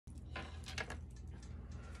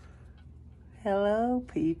Hello,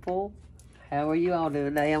 people. How are you all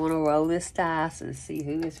doing today? I'm going to roll this dice and see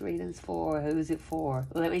who this reading's for. Who's it for?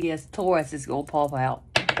 Let me guess. Taurus is going to pop out.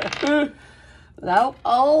 Nope.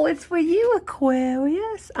 Oh, it's for you,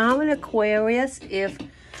 Aquarius. I'm an Aquarius. If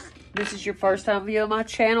this is your first time viewing my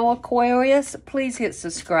channel, Aquarius, please hit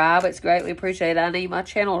subscribe. It's greatly appreciated. I need my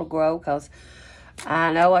channel to grow because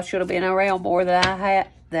I know I should have been around more than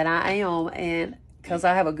I am, and because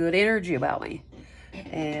I have a good energy about me.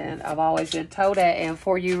 And I've always been told that. And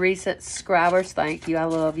for you recent subscribers, thank you. I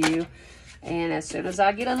love you. And as soon as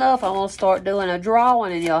I get enough, I'm going to start doing a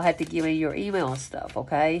drawing. And y'all have to give me your email and stuff,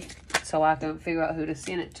 okay? So I can figure out who to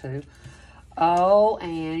send it to. Oh,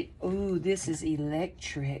 and, ooh, this is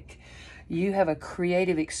electric. You have a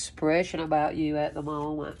creative expression about you at the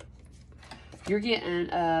moment. You're getting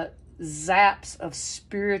zaps of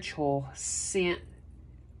spiritual scent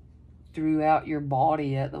throughout your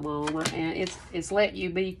body at the moment, and it's letting you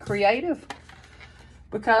be creative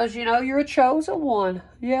because you know you're a chosen one.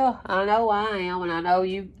 Yeah, I know I am, and I know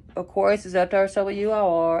you, Aquarius, is out there. Some of you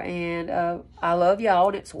are, and I love y'all.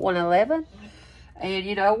 And it's 1:11, and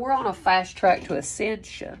you know we're on a fast track to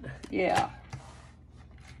ascension. Yeah,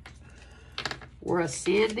 we're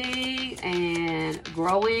ascending and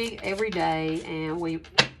growing every day, and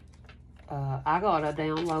I got a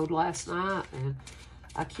download last night, and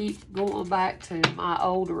I keep going back to my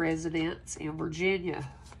old residence in Virginia.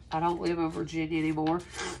 I don't live in Virginia anymore,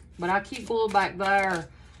 but I keep going back there,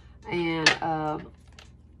 and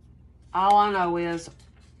all I know is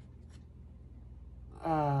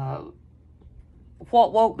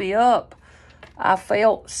what woke me up, I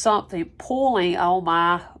felt something pulling on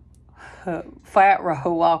my fat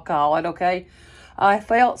row, I'll call it, okay? I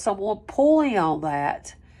felt someone pulling on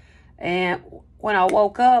that, and when I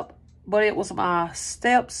woke up, but it was my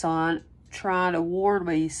stepson trying to warn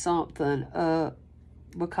me something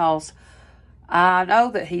because I know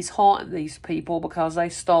that he's haunting these people because they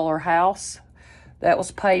stole our house that was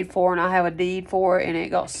paid for, and I have a deed for it, and it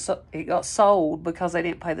got sold because they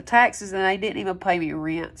didn't pay the taxes, and they didn't even pay me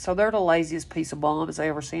rent. So they're the laziest piece of bums I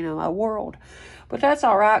ever seen in my world. But that's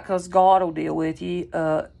all right because God will deal with you.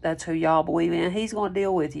 That's who y'all believe in. He's going to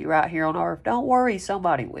deal with you right here on earth. Don't worry,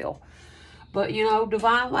 somebody will. But, you know,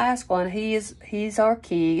 Divine Masculine, he's our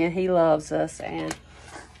king, and he loves us. And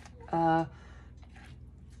I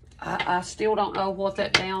still don't know what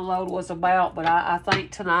that download was about, but I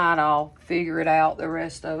think tonight I'll figure it out, the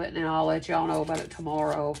rest of it, and then I'll let y'all know about it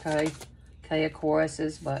tomorrow, okay? Okay,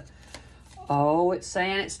 Aquariuses. But, oh, it's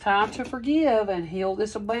saying it's time to forgive and heal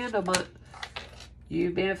this abandonment.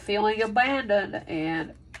 You've been feeling abandoned,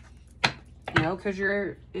 and, you know, because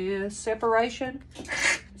you're in separation.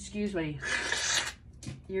 Excuse me.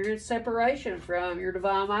 You're in separation from your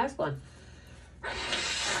Divine Masculine.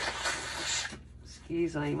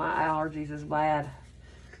 Excuse me, my allergies is bad.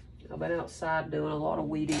 I've been outside doing a lot of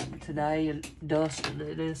weed eating today and dusting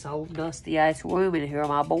in this old dusty ass room in here,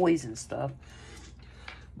 my boys and stuff.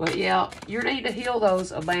 But yeah, you need to heal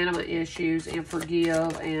those abandonment issues and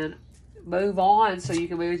forgive and move on so you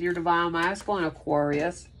can be with your Divine Masculine,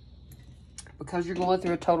 Aquarius, because you're going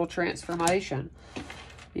through a total transformation.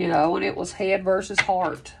 You know, and it was head versus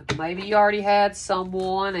heart. Maybe you already had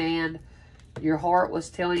someone and your heart was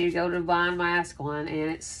telling you to go to Divine Masculine, and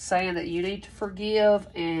it's saying that you need to forgive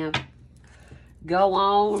and go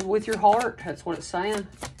on with your heart. That's what it's saying,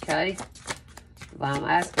 okay? Divine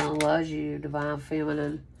Masculine loves you. Divine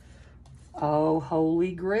Feminine. Oh,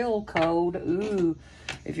 Holy Grail code. Ooh.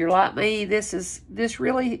 If you're like me, this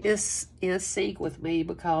really is in sync with me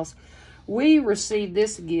because we received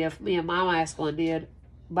this gift, me and my masculine did,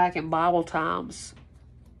 back in Bible times,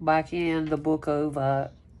 back in the book of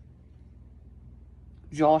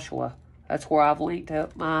Joshua. That's where I've linked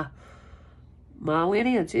up my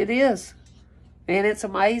lineage. It is. And it's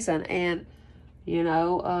amazing. And, you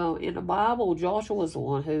know, in the Bible, Joshua was the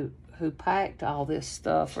one who packed all this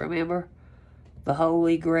stuff, remember? The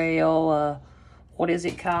Holy Grail, what is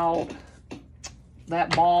it called?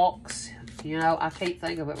 That box. You know, I can't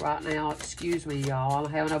think of it right now. Excuse me, y'all. I'm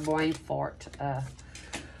having a brain fart.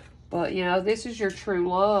 But, you know, this is your true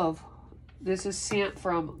love. This is sent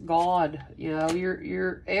from God. You know,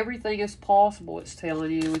 you're everything is possible, it's telling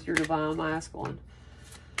you, with your Divine Masculine.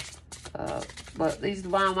 But these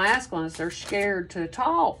Divine Masculines, they're scared to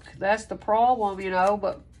talk. That's the problem, you know.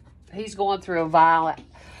 But he's going through a violent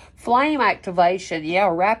flame activation. Yeah,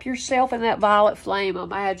 wrap yourself in that violet flame.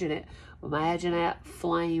 Imagine it. Imagine that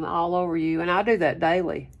flame all over you. And I do that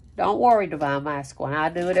daily. Don't worry, Divine Masculine. I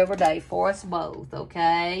do it every day for us both,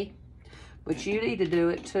 okay? But you need to do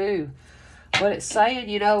it too. But it's saying,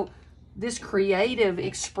 you know, this creative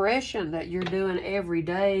expression that you're doing every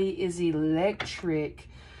day is electric.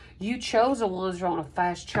 You chosen ones are on a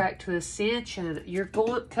fast track to ascension. You're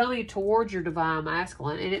coming towards your divine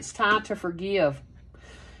masculine, and it's time to forgive.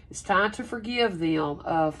 It's time to forgive them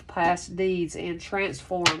of past deeds and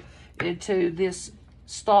transform into this.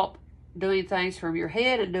 Stop doing things from your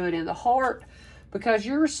head and do it in the heart, because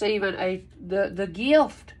you're receiving the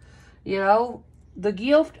gift, you know, the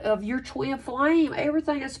gift of your twin flame.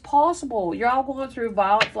 Everything is possible. You're all going through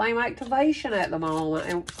violet flame activation at the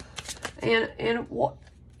moment,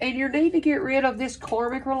 and you need to get rid of this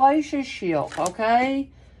karmic relationship, okay?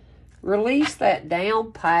 Release that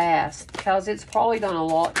down past, because it's probably done a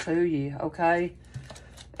lot to you, okay?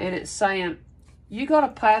 And it's saying, you got a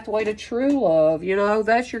pathway to true love, you know,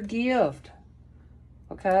 that's your gift,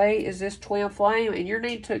 okay? Is this twin flame, and you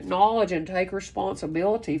need to acknowledge and take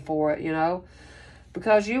responsibility for it, you know?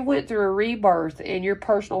 Because you went through a rebirth, and your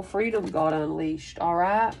personal freedom got unleashed, all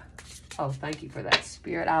right? Oh, thank you for that,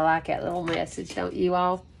 Spirit. I like that little message, don't you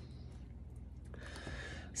all?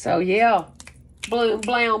 So, yeah, bloom,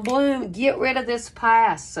 bloom, bloom. Get rid of this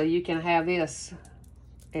past so you can have this.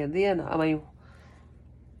 And then, I mean,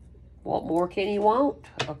 what more can you want,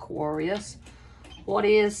 Aquarius? What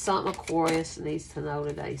is something Aquarius needs to know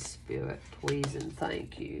today, Spirit? Please and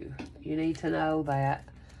thank you. You need to know that.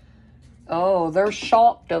 Oh, they're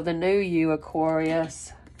shocked of the new you,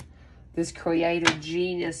 Aquarius. This creative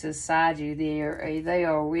genius inside you, they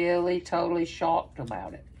are really totally shocked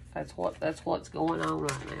about it. That's what's going on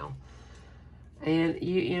right now. And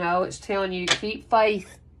you know, it's telling you, keep faith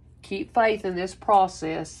in this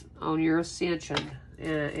process on your ascension,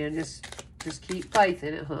 and just keep faith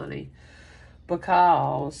in it, honey.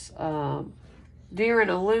 Because during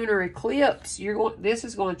a lunar eclipse, this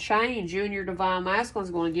is going to change. You and your divine masculine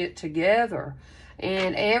is going to get together.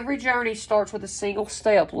 And every journey starts with a single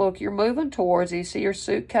step. Look, you're moving towards it. You see your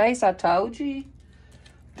suitcase? I told you.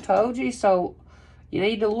 So you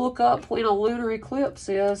need to look up when a lunar eclipse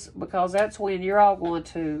is, because that's when you're all going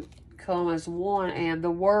to come as one, and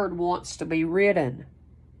the word wants to be written.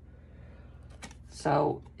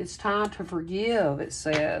 So it's time to forgive, it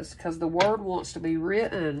says, because the word wants to be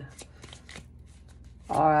written.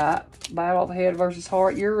 All right, battle of head versus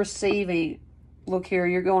heart. You're receiving. Look here,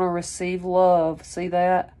 you're going to receive love. See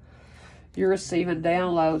that? You're receiving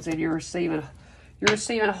downloads, and you're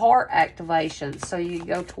receiving heart activation. So you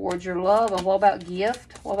go towards your love. And what about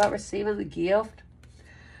gift? What about receiving the gift?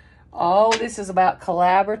 Oh, this is about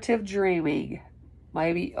collaborative dreaming.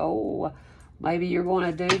 Maybe you're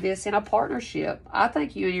going to do this in a partnership. I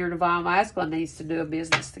think you and your divine masculine needs to do a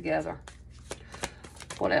business together.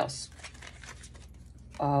 What else?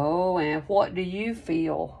 Oh, and what do you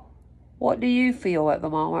feel? What do you feel at the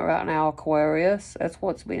moment right now, Aquarius? That's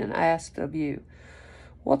what's being asked of you.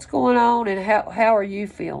 What's going on, and how are you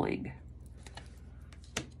feeling?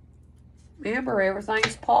 Remember,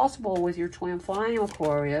 everything's possible with your twin flame,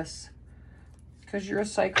 Aquarius, because you're a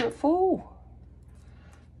sacred fool.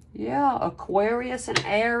 Yeah, Aquarius and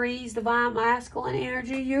Aries, divine masculine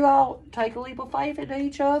energy, you all take a leap of faith into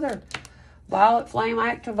each other. Violet flame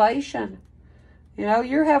activation. You know,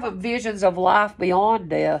 you're having visions of life beyond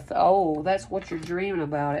death. Oh, that's what you're dreaming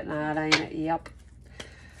about at night, ain't it? Yep.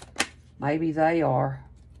 Maybe they are.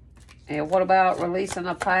 And what about releasing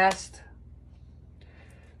the past?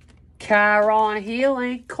 Chiron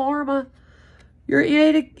healing, karma. You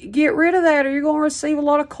need to get rid of that, or you're going to receive a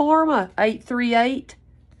lot of karma. 838.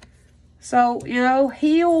 So, you know,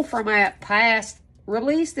 heal from that past.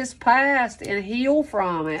 Release this past and heal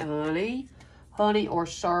from it, honey. Honey or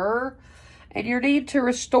sir. And you need to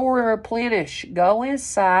restore and replenish. Go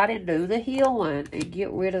inside and do the healing and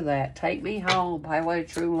get rid of that. Take me home. Pathway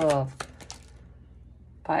to true love.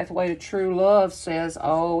 Pathway to true love says,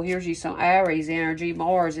 oh, here's you some Aries energy,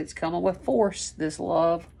 Mars. It's coming with force, this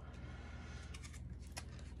love.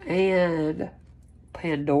 And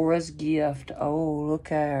Pandora's gift. Oh, look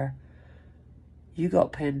there. You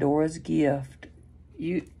got Pandora's gift.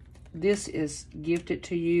 This is gifted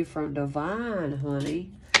to you from divine,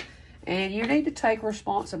 honey. And you need to take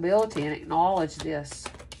responsibility and acknowledge this.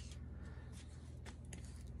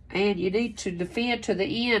 And you need to defend to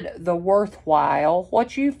the end the worthwhile,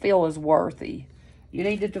 what you feel is worthy. You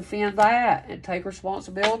need to defend that and take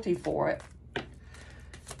responsibility for it.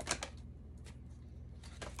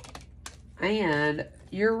 And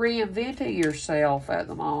you're reinventing yourself at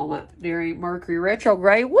the moment during Mercury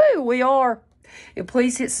retrograde. Woo, we are. And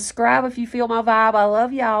please hit subscribe if you feel my vibe. I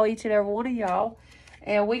love y'all, each and every one of y'all.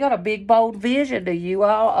 And we got a big, bold vision to you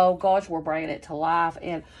all. Oh, gosh, we're bringing it to life.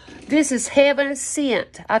 And this is heaven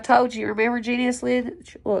sent. I told you, remember Genius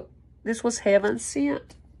Lid? Look, this was heaven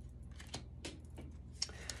sent.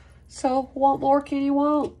 So what more can you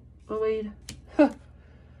want? I mean,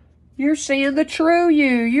 you're seeing the true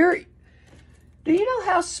you. Do you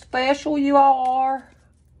know how special you all are?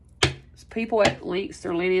 People that links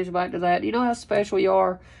their lineage back to that. Do you know how special you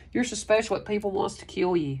are? You're so special that people wants to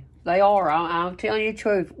kill you. They are. I'm telling you the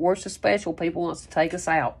truth. We're so special, people wants to take us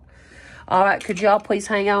out. All right, could y'all please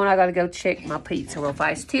hang on? I got to go check my pizza real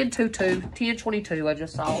fast. 10:22, 10:22. I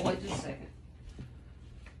just saw. Wait just a second.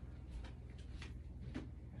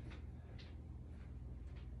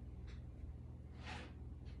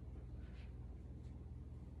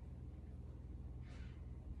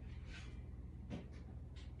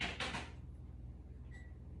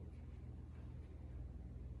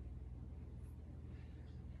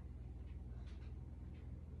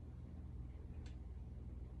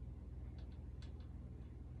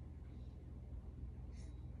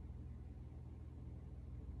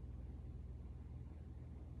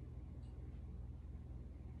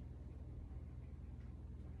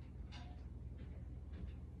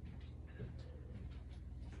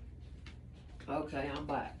 Okay, I'm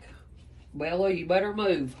back. Bella, you better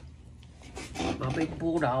move. My big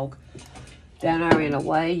bulldog down there in the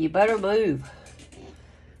way. You better move.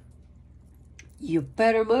 You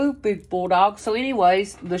better move, big bulldog. So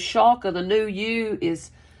anyways, the shock of the new you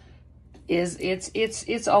is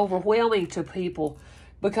it's overwhelming to people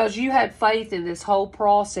because you had faith in this whole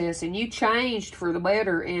process and you changed for the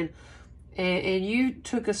better and you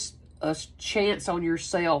took a chance on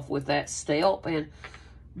yourself with that step, and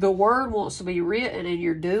the word wants to be written, and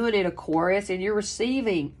you're doing it, Aquarius, and you're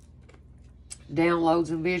receiving downloads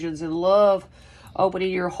and visions and love,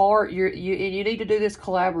 opening your heart. And you need to do this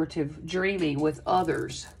collaborative dreaming with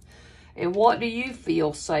others. And what do you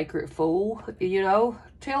feel, sacred fool? You know,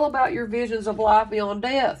 tell about your visions of life beyond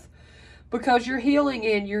death, because you're healing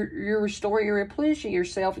and you're restoring and replenishing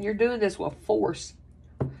yourself, and you're doing this with force.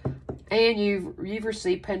 And you've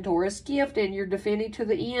received Pandora's gift, and you're defending to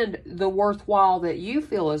the end the worthwhile that you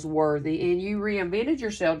feel is worthy. And you reinvented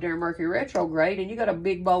yourself during Mercury retrograde, and you got a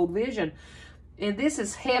big, bold vision. And this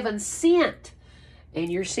is heaven sent.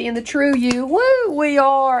 And you're seeing the true you. Woo, we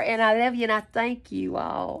are. And I love you, and I thank you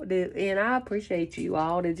all. And I appreciate you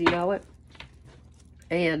all. Did you know it?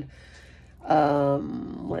 And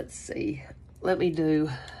let's see. Let me do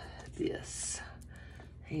this.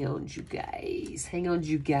 Hang on, you guys. Hang on,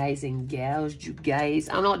 you guys and gals, you guys.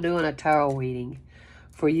 I'm not doing a tarot reading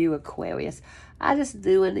for you, Aquarius. I'm just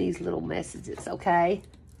doing these little messages, okay?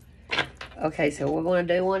 Okay, so we're going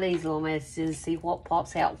to do one of these little messages, see what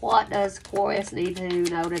pops out. What does Aquarius need to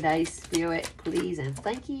know today, Spirit? Please and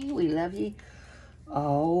thank you. We love you.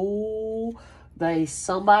 Oh, there's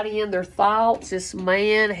somebody in their thoughts. This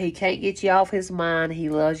man, he can't get you off his mind. He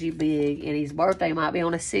loves you big. And his birthday might be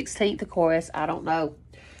on the 16th, Aquarius. I don't know.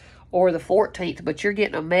 Or the 14th, but you're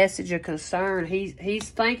getting a message of concern. He's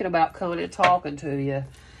thinking about coming and talking to you.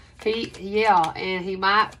 Yeah, and he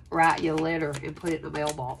might write you a letter and put it in the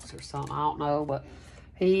mailbox or something. I don't know, but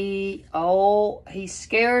he's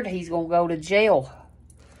scared he's gonna go to jail.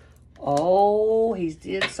 Oh, he's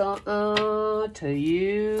did something to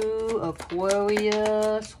you,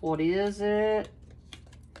 Aquarius. What is it?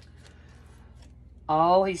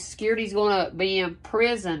 Oh, he's scared he's gonna be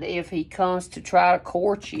imprisoned if he comes to try to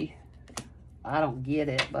court you. I don't get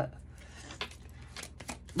it, but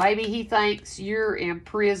maybe he thinks you're in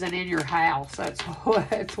prison in your house. That's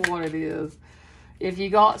what it is. If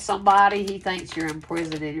you got somebody, he thinks you're in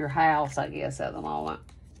prison in your house, I guess, at the moment.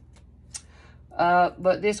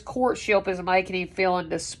 But this courtship is making him feel in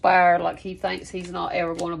despair, like he thinks he's not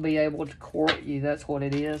ever going to be able to court you. That's what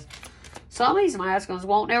it is. Some of these masculines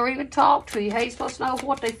won't never even talk to you. How you supposed to know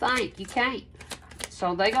what they think? You can't.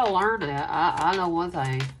 So they got to learn that. I know one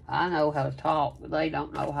thing. I know how to talk, but they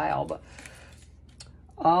don't know how. But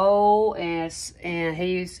oh, and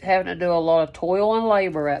he's having to do a lot of toil and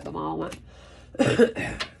labor at the moment.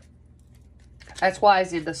 That's why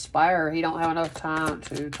he's in despair. He don't have enough time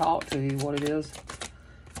to talk to you what it is.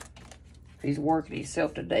 He's working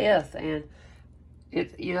himself to death. And,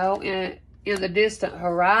 you know, in the distant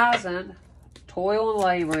horizon, toil and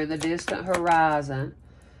labor in the distant horizon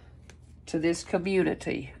to this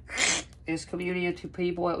community. This community of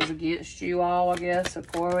people that was against you all, I guess,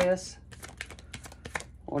 Aquarius.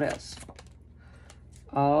 What else?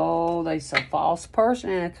 Oh, there's a false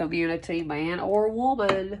person in a community, man or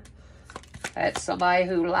woman. That's somebody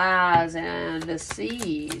who lies and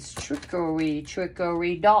deceives.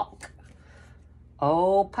 Trickery, doc.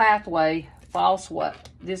 Oh, pathway. False what?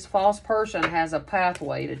 This false person has a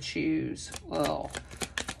pathway to choose. Well,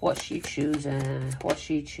 what's she choosing? What's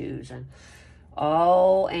she choosing?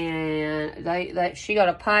 Oh, and she got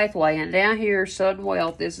a pathway. And down here, sudden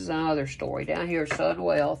wealth. This is another story. Down here, sudden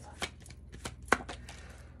wealth.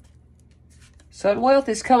 Sudden wealth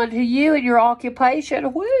is coming to you in your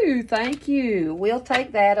occupation. Woo, thank you. We'll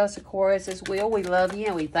take that, us Aquarius will. We love you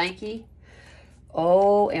and we thank you.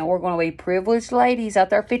 Oh, and we're going to be privileged ladies out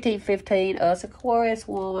there. 1515, us Aquarius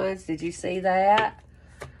ones. Did you see that?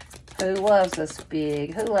 Who loves us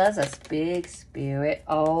big? Who loves us big, Spirit?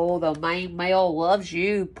 Oh, the main male loves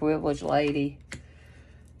you, privileged lady.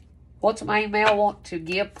 What's the main male want to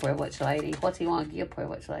give, privileged lady? What's he want to give,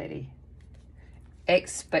 privileged lady?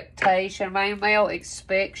 Expectation. Main male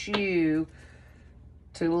expects you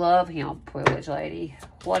to love him, privileged lady.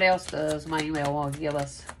 What else does main male want to give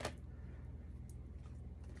us?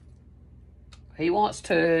 He wants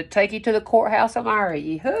to take you to the courthouse and marry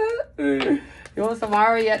you. He wants to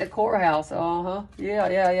marry you at the courthouse.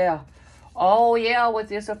 Yeah. Oh, yeah, with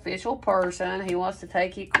this official person. He wants to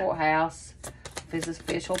take you to courthouse with this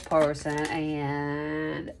official person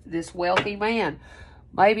and this wealthy man.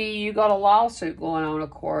 Maybe you got a lawsuit going on,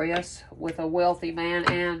 Aquarius, with a wealthy man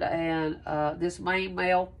and this main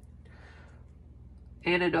male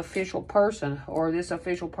and an official person, or this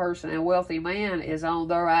official person and wealthy man is on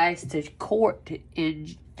their ass to court.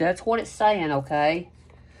 And that's what it's saying, okay?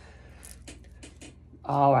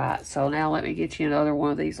 All right, so now let me get you another one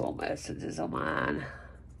of these little messages of mine.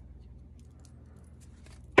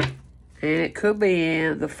 And it could be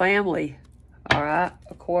in the family. All right,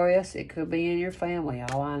 Aquarius, it could be in your family.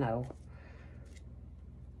 All I know.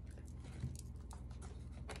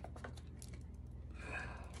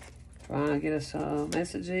 Trying to get us some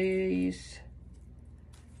messages.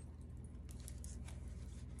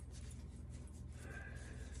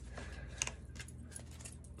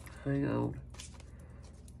 Hang on.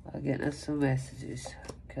 I'm getting us some messages.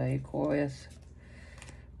 Okay, Aquarius.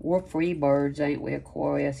 We're free birds, ain't we,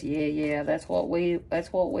 Aquarius? Yeah, that's what we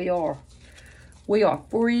are. We are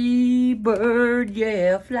free bird,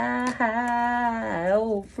 yeah, fly high.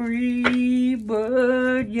 Oh, free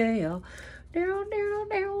bird, yeah. Down, down,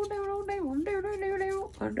 down, down, down, down, down,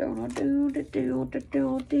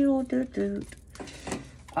 down, down.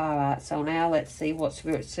 All right, so now let's see what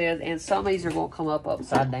Spirit says. And some of these are going to come up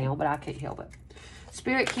upside down, but I can't help it.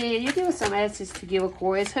 Spirit, can you give us some messages to give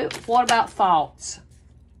Aquarius? What about thoughts?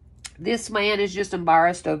 This man is just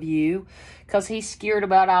embarrassed of you because he's scared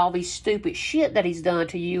about all these stupid shit that he's done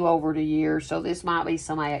to you over the years. So this might be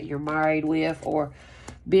somebody that you're married with or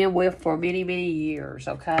been with for many, many years,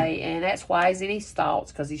 okay? And that's why he's in his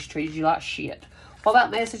thoughts, because he's treated you like shit. What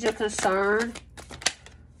about message of concern?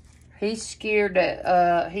 He's scared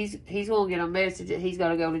that he's going to get a message that he's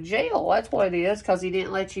going to go to jail. That's what it is, because he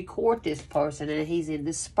didn't let you court this person, and he's in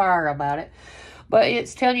despair about it. But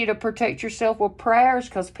it's telling you to protect yourself with prayers,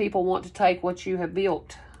 because people want to take what you have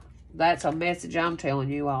built. That's a message I'm telling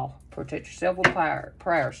you all. Protect yourself with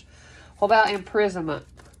prayers. What about imprisonment?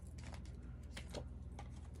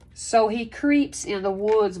 So he creeps in the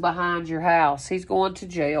woods behind your house. He's going to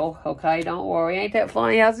jail. Okay, don't worry. Ain't that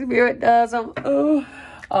funny how Spirit does them?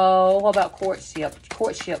 Oh, what about courtship?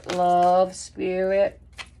 Courtship, love, Spirit.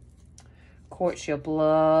 Courtship,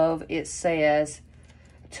 love. It says,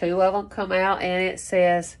 two of them come out and it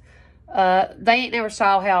says, they ain't never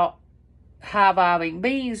saw how high-vibing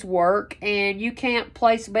beings work, and you can't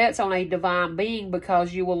place bets on a divine being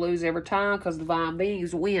because you will lose every time because divine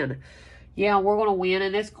beings win. Yeah, we're going to win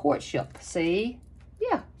in this courtship. See?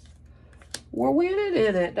 Yeah. We're winning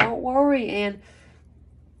in it. Don't worry.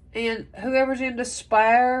 And whoever's in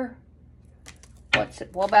despair, what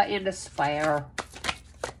about in despair?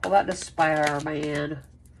 What about despair, man?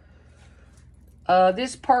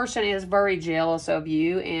 This person is very jealous of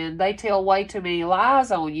you, and they tell way too many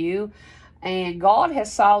lies on you. And God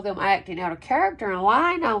has saw them acting out of character and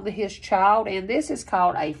lying on his child, and this is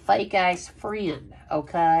called a fake-ass friend,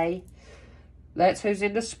 okay? That's who's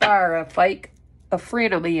in despair, a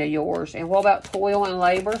frenemy of yours. And what about toil and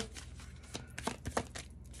labor?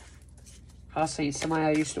 I seen somebody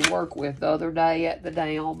I used to work with the other day at the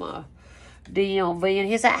damn DMV, and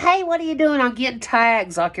he said, hey, what are you doing? I'm getting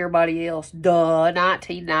tags like everybody else. Duh,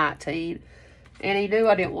 1919. And he knew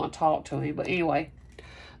I didn't want to talk to him. But anyway,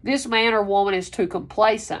 this man or woman is too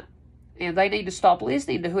complacent, and they need to stop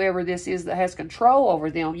listening to whoever this is that has control over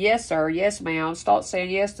them. Yes, sir. Yes, ma'am. Start saying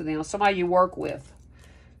yes to them. Somebody you work with.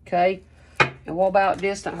 Okay? And what about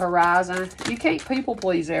distant horizon? You can't people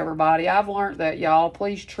please everybody. I've learned that, y'all.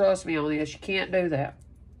 Please trust me on this. You can't do that.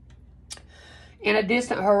 In a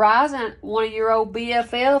distant horizon, one of your old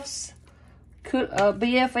BFFs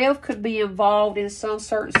BFF could be involved in some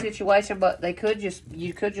certain situation, but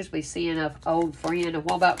you could just be seeing an old friend. And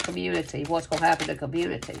what about community? What's going to happen to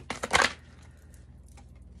community?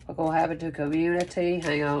 What's going to happen to community?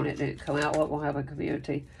 Hang on, it didn't come out. What's going to happen to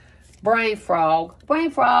community? Brain fog.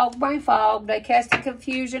 Brain fog. Brain fog. They casting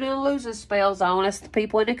confusion and losing spells on us, the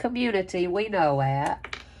people in the community. We know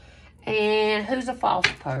that. And who's a false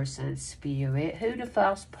person, Spirit? Who the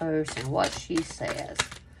false person? What she says.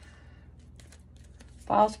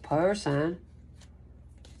 False person.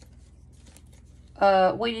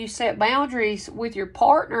 When you set boundaries with your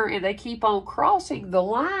partner and they keep on crossing the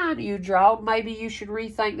line you draw, maybe you should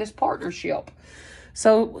rethink this partnership.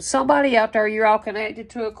 So somebody out there, you're all connected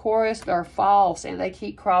to Aquarius, they're false and they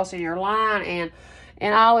keep crossing your line,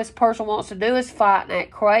 and all this person wants to do is fight and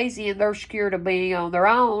act crazy, and they're scared of being on their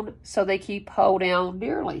own, so they keep holding on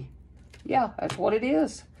dearly. Yeah, that's what it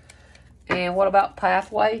is. And what about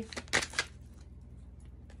pathway?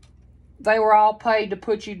 They were all paid to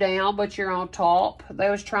put you down, but you're on top. They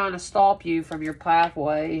was trying to stop you from your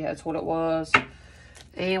pathway. That's what it was.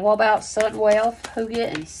 And what about sudden wealth? Who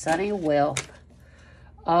get any sudden wealth?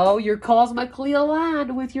 Oh, you're cosmically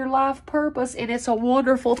aligned with your life purpose, and it's a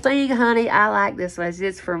wonderful thing, honey. I like this message.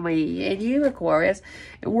 It's for me and you, Aquarius.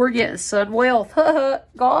 And we're getting sudden wealth.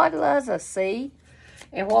 God loves us, see?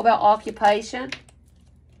 And what about occupation?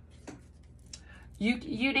 You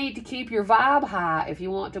need to keep your vibe high if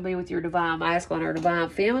you want to be with your divine masculine or divine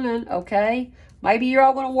feminine, okay? Maybe you're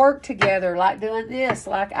all going to work together, like doing this.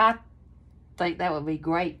 Like, I think that would be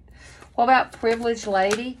great. What about privileged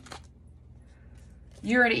lady?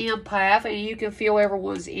 You're an empath and you can feel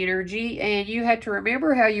everyone's energy, and you have to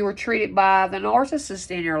remember how you were treated by the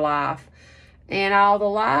narcissist in your life and all the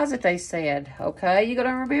lies that they said, okay? You're going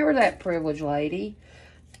to remember that, privileged lady.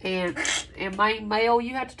 And main male,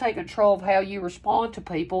 you have to take control of how you respond to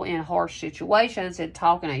people in harsh situations and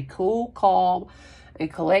talk in a cool, calm,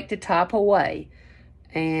 and collected type of way.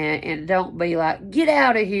 And don't be like, get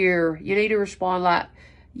out of here. You need to respond like,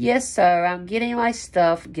 yes, sir, I'm getting my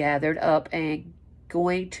stuff gathered up and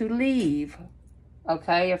going to leave.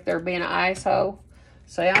 Okay, if they're being an asshole,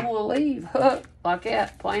 say I'm going to leave. Like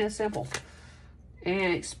that, plain and simple.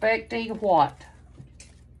 And expecting what?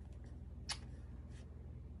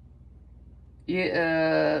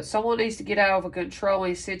 Someone needs to get out of a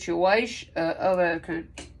controlling situation, of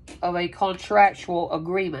a contractual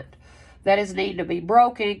agreement that is needing to be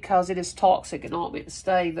broken because it is toxic and not meant to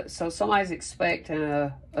stay. So somebody's expecting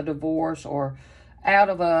a divorce, or out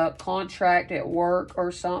of a contract at work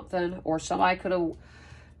or something, or somebody could have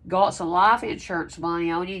got some life insurance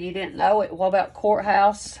money on you and you didn't know it. What about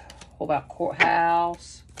courthouse? What about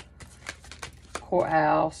courthouse?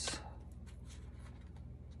 Courthouse.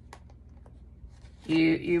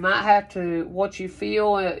 You might have to, what you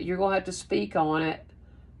feel, you're going to have to speak on it.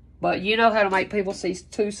 But you know how to make people see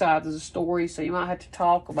two sides of the story, so you might have to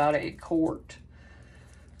talk about it in court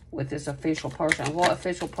with this official person. What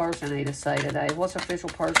official person need to say today? What's official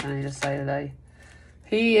person need to say today?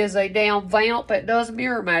 He is a damn vamp that does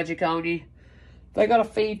mirror magic on you. They got to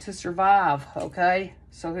feed to survive, okay?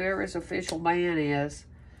 So whoever this official man is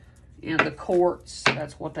in the courts,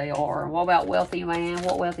 that's what they are. And what about wealthy man?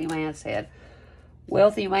 What wealthy man said?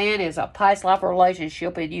 Wealthy man is a past life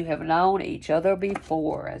relationship and you have known each other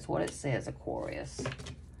before. That's what it says, Aquarius.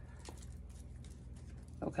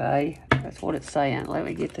 Okay, that's what it's saying. Let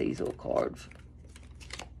me get these little cards.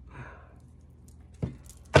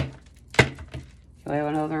 We have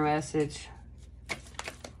another message.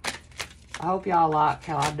 I hope y'all like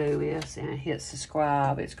how I do this and hit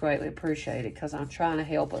subscribe. It's greatly appreciated because I'm trying to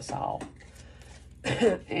help us all.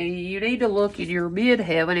 And you need to look in your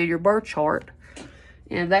midheaven in your birth chart.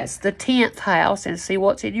 And that's the 10th house, and see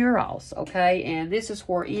what's in your house, okay? And this is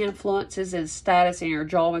where influences and status in your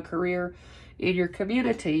job and career, in your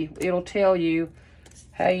community, it'll tell you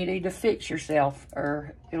how you need to fix yourself,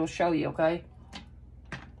 or it'll show you, okay?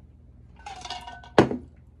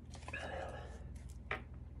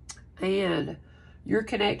 And you're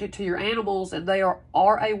connected to your animals, and they are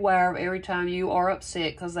aware of every time you are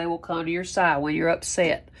upset, because they will come to your side when you're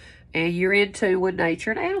upset. And you're in tune with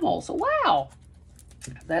nature and animals. Wow!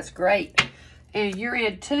 That's great. And you're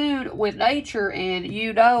in tune with nature, and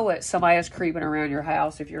you know that somebody is creeping around your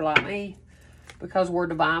house if you're like me, because we're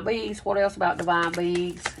divine beings. What else about divine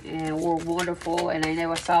beings? And we're wonderful, and they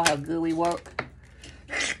never saw how good we work.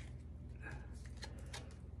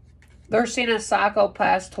 They're sending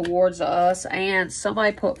psychopaths towards us, and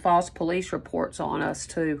somebody put false police reports on us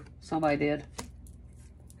too. Somebody did.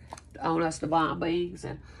 On us divine beings.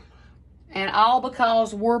 And all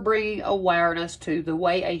because we're bringing awareness to the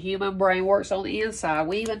way a human brain works on the inside.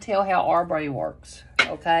 We even tell how our brain works,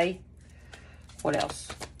 okay? What else?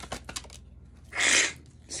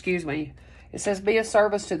 Excuse me. It says, be of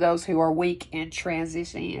service to those who are weak and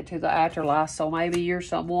transitioning into the afterlife. So maybe you're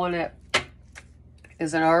someone that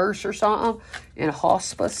is a nurse or something in a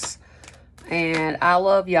hospice. And I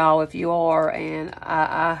love y'all if you are. And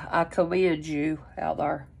I commend you out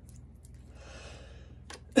there.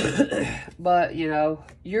 But, you know,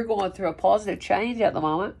 you're going through a positive change at the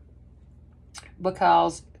moment.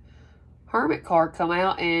 Because Hermit card come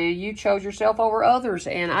out and you chose yourself over others.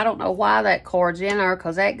 And I don't know why that card's in there,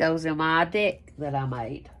 because that goes in my deck that I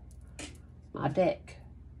made. My deck.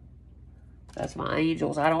 That's my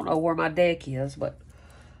angels. I don't know where my deck is, but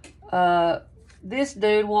this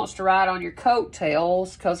dude wants to ride on your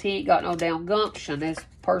coattails because he ain't got no damn gumption. This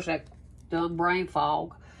person done brain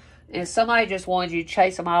fog. And somebody just wanted you to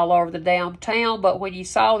chase them all over the damn town, but when you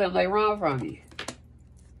saw them, they run from you.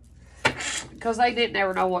 Because they didn't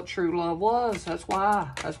ever know what true love was. That's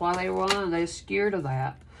why. That's why they run. They're scared of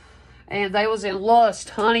that. And they was in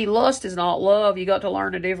lust. Honey, lust is not love. You got to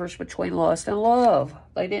learn the difference between lust and love.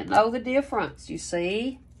 They didn't know the difference, you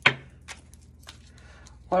see.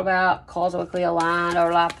 What about cosmically aligned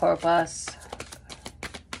or life purpose?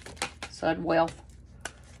 Sudden wealth.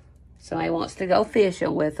 Somebody wants to go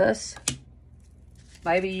fishing with us.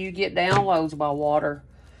 Maybe you get downloads by water.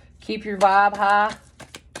 Keep your vibe high.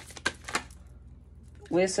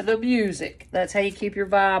 Listen to music. That's how you keep your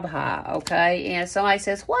vibe high, okay? And somebody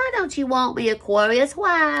says, why don't you want me, Aquarius?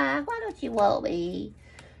 Why? Why don't you want me?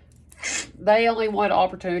 They only want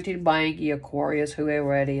opportunity to bang you, Aquarius,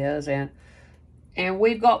 whoever it is. And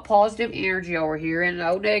we've got positive energy over here and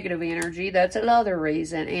no negative energy. That's another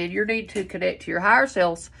reason. And you need to connect to your higher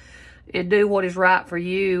selves and do what is right for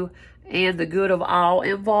you and the good of all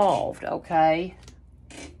involved, okay?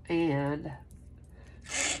 And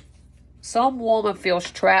some woman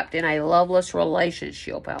feels trapped in a loveless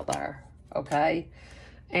relationship out there, okay?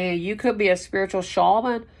 And you could be a spiritual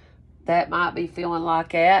shaman that might be feeling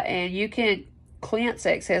like that. And you can cleanse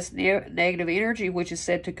excess negative energy, which is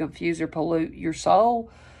said to confuse or pollute your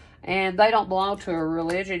soul. And they don't belong to a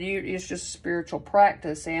religion. It's just a spiritual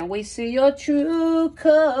practice. And we see your true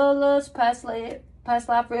colors, past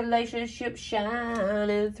life relationships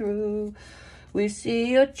shining through. We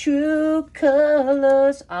see your true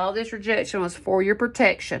colors. All this rejection was for your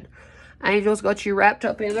protection. Angels got you wrapped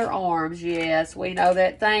up in their arms. Yes, we know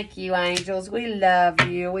that. Thank you, angels. We love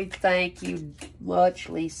you. We thank you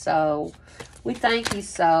muchly so. We thank you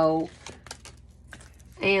so.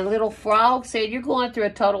 And Little Frog said, you're going through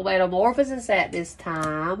a total metamorphosis at this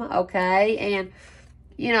time, okay? And,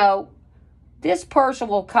 you know, this person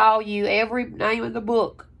will call you every name in the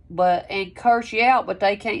book and curse you out, but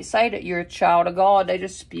they can't say that you're a child of God. They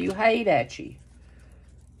just spew hate at you.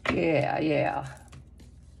 Yeah, yeah.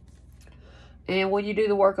 And when you do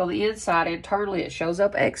the work on the inside, internally, it shows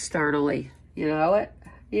up externally. You know it?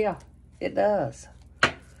 Yeah, it does.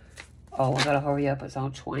 Oh, I gotta hurry up. It's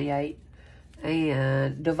on 28.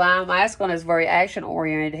 And Divine Masculine is very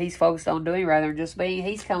action-oriented. He's focused on doing rather than just being.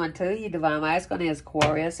 He's coming to you. Divine Masculine is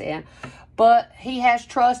Aquarius. But he has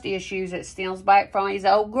trust issues that stems back from his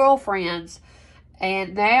old girlfriends.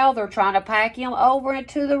 And now they're trying to pack him over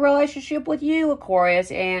into the relationship with you,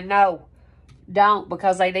 Aquarius. And no, don't,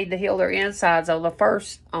 because they need to heal their insides on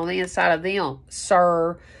the inside of them,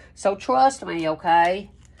 sir. So trust me,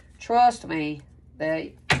 okay? Trust me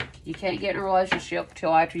that you can't get in a relationship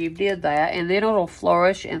until after you did that, and then it'll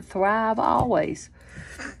flourish and thrive always.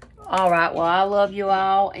 All right, well, I love you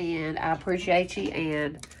all, and I appreciate you,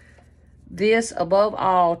 and this, above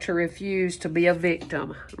all, to refuse to be a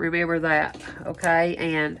victim. Remember that, okay?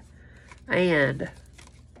 And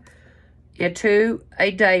into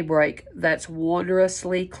a daybreak that's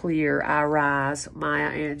wondrously clear, I rise,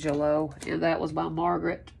 Maya Angelou. And that was by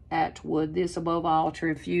Margaret Atwood. This, above all, to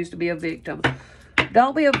refuse to be a victim.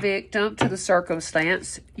 Don't be a victim to the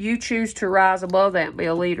circumstance. You choose to rise above that and be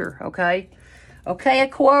a leader, okay? Okay,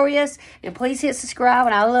 Aquarius? And please hit subscribe,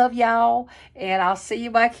 and I love y'all. And I'll see you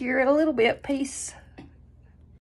back here in a little bit. Peace.